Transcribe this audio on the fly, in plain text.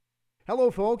Hello,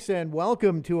 folks, and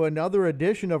welcome to another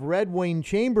edition of Red Wing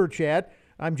Chamber Chat.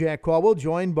 I'm Jack Caldwell,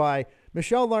 joined by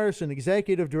Michelle Larson,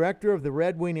 Executive Director of the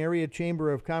Red Wing Area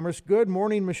Chamber of Commerce. Good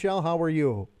morning, Michelle. How are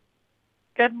you?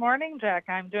 Good morning, Jack.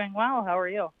 I'm doing well. How are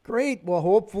you? Great. Well,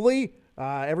 hopefully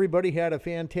everybody had a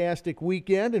fantastic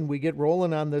weekend, and we get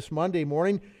rolling on this Monday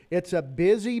morning. It's a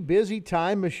busy, busy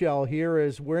time, Michelle, here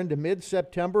as we're into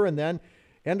mid-September and then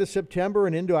end of September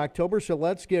and into October, so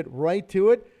let's get right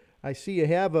to it. I see you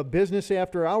have a business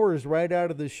after hours right out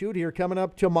of the chute here coming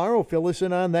up tomorrow. Fill us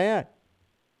in on that.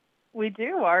 We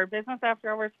do. Our business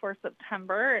after hours for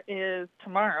September is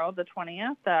tomorrow, the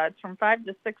 20th. It's from 5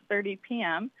 to 6:30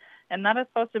 p.m., and that is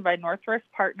hosted by Northwest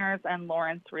Partners and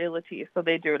Lawrence Realty. So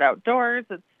they do it outdoors.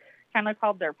 It's kind of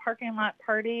called their parking lot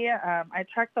party. I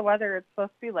checked the weather. It's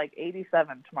supposed to be like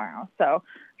 87 tomorrow. So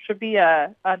should be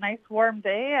a nice warm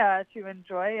day to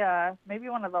enjoy maybe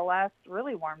one of the last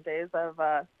really warm days of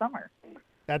summer.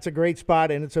 That's a great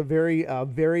spot, and it's a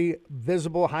very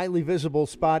visible, highly visible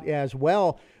spot as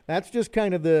well. That's just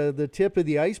kind of the tip of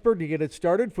the iceberg to get it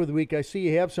started for the week. I see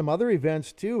you have some other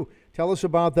events, too. Tell us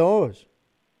about those.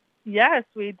 Yes,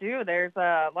 we do. There's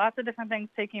lots of different things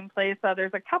taking place.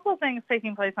 There's a couple things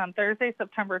taking place on Thursday,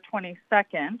 September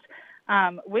 22nd.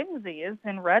 Whimsy's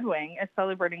in Red Wing is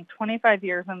celebrating 25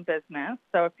 years in business.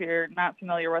 So if you're not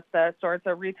familiar with the store, it's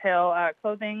a retail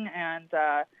clothing and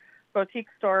boutique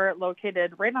store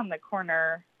located right on the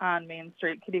corner on Main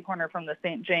Street, kitty corner from the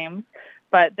St. James.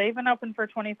 But they've been open for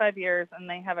 25 years, and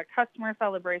they have a customer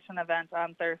celebration event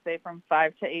on Thursday from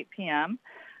 5 to 8 p.m.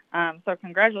 So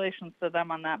congratulations to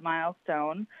them on that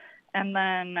milestone. And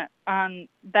then on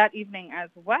that evening as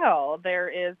well, there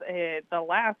is the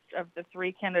last of the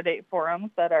 3 candidate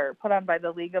forums that are put on by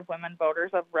the League of Women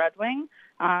Voters of Red Wing.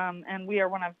 And we are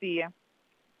one of the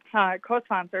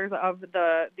co-sponsors of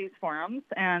these forums.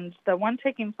 And the one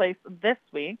taking place this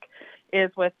week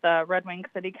is with the Red Wing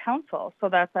City Council. So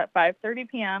that's at 5:30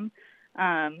 p.m.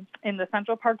 In the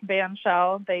Central Park Band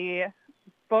Shell.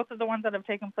 Both of the ones that have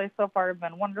taken place so far have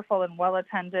been wonderful and well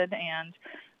attended,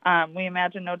 and we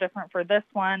imagine no different for this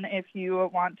one. If you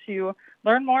want to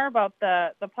learn more about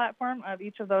the platform of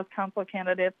each of those council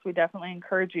candidates, we definitely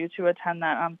encourage you to attend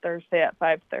that on Thursday at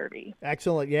 5:30.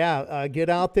 Excellent. Yeah, get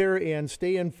out there and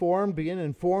stay informed, be an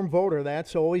informed voter.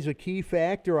 That's always a key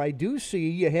factor. I do see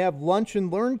you have Lunch and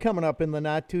Learn coming up in the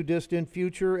not-too-distant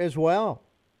future as well.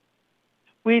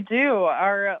 We do.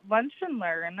 Our Lunch and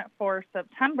Learn for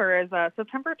September is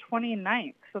September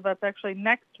 29th. So that's actually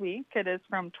next week. It is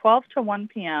from 12 to 1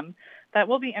 p.m. That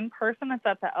will be in person. It's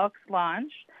at the Elks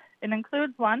Lodge. It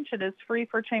includes lunch. It is free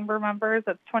for chamber members.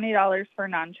 It's $20 for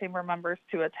non-chamber members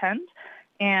to attend.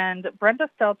 And Brenda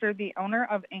Stelter, the owner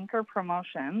of Anchor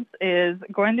Promotions, is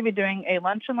going to be doing a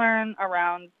Lunch and Learn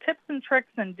around tips and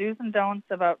tricks and do's and don'ts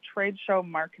about trade show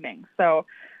marketing. So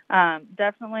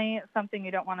definitely something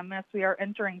you don't want to miss. We are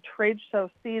entering trade show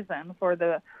season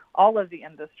for all of the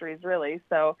industries, really.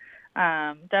 So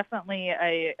definitely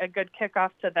a good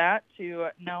kickoff to that to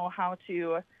know how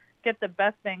to get the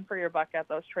best bang for your buck at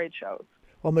those trade shows.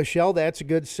 Well, Michelle, that's a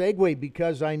good segue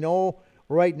because I know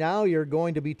right now you're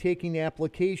going to be taking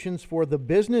applications for the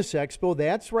Business Expo.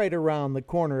 That's right around the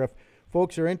corner. If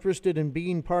folks are interested in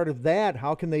being part of that,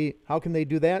 how can they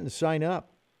do that and sign up?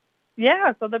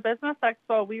 Yeah, so the Business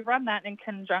Expo, we run that in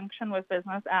conjunction with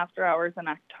Business After Hours in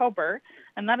October,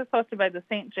 and that is hosted by the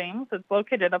St. James. It's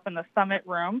located up in the Summit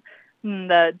Room. And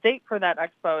the date for that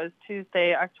expo is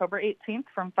Tuesday, October 18th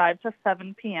from 5 to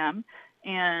 7 p.m.,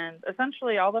 and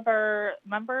essentially all of our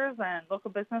members and local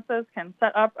businesses can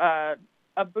set up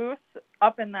a booth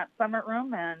up in that Summit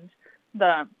Room, and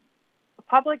the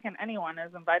public and anyone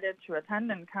is invited to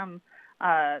attend and come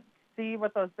see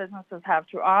what those businesses have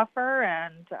to offer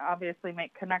and obviously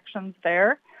make connections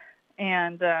there.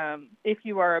 And if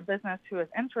you are a business who is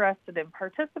interested in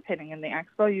participating in the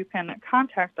expo, you can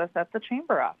contact us at the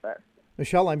chamber office.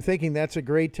 Michelle, I'm thinking that's a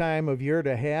great time of year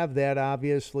to have that,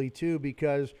 obviously, too,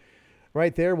 because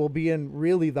right there we'll be in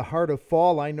really the heart of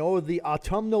fall. I know the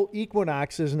autumnal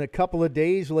equinox is in a couple of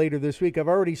days later this week. I've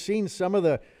already seen some of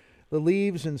the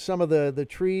leaves and some of the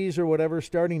trees or whatever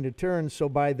starting to turn. So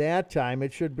by that time,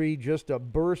 it should be just a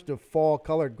burst of fall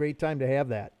color. Great time to have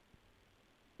that.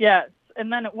 Yes. And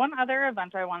then one other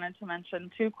event I wanted to mention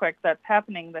too quick that's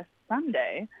happening this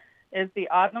Sunday is the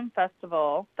Autumn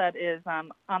Festival that is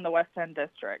on the West End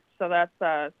District. So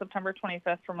that's September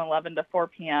 25th from 11 to 4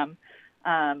 p.m.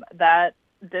 That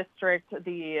district,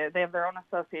 they have their own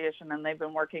association, and they've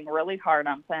been working really hard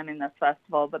on planning this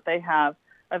festival, but they have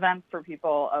events for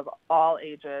people of all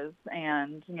ages,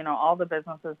 and all the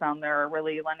businesses down there are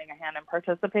really lending a hand and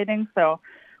participating. So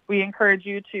we encourage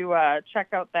you to check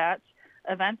out that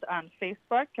event on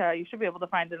Facebook. You should be able to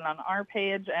find it on our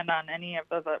page and on any of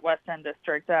the West End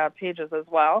District pages as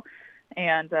well.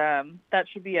 And that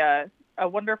should be a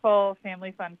wonderful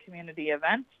family fun community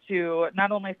event to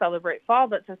not only celebrate fall,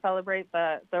 but to celebrate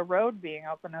the road being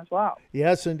open as well.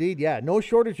 Yes, indeed. Yeah, no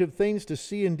shortage of things to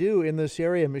see and do in this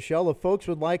area. Michelle, if folks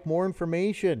would like more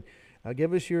information,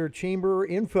 give us your chamber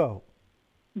info.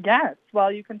 Yes.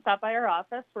 Well, you can stop by our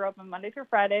office. We're open Monday through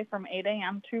Friday from 8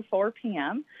 a.m. to 4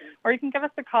 p.m. Or you can give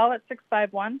us a call at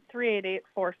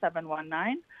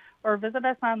 651-388-4719 or visit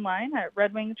us online at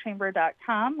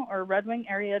redwingchamber.com or Red Wing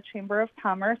Area Chamber of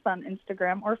Commerce on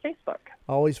Instagram or Facebook.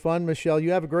 Always fun, Michelle.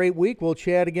 You have a great week. We'll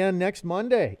chat again next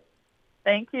Monday.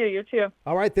 Thank you. You too.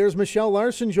 All right. There's Michelle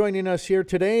Larson joining us here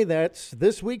today. That's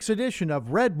this week's edition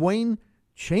of Red Wing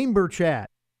Chamber Chat.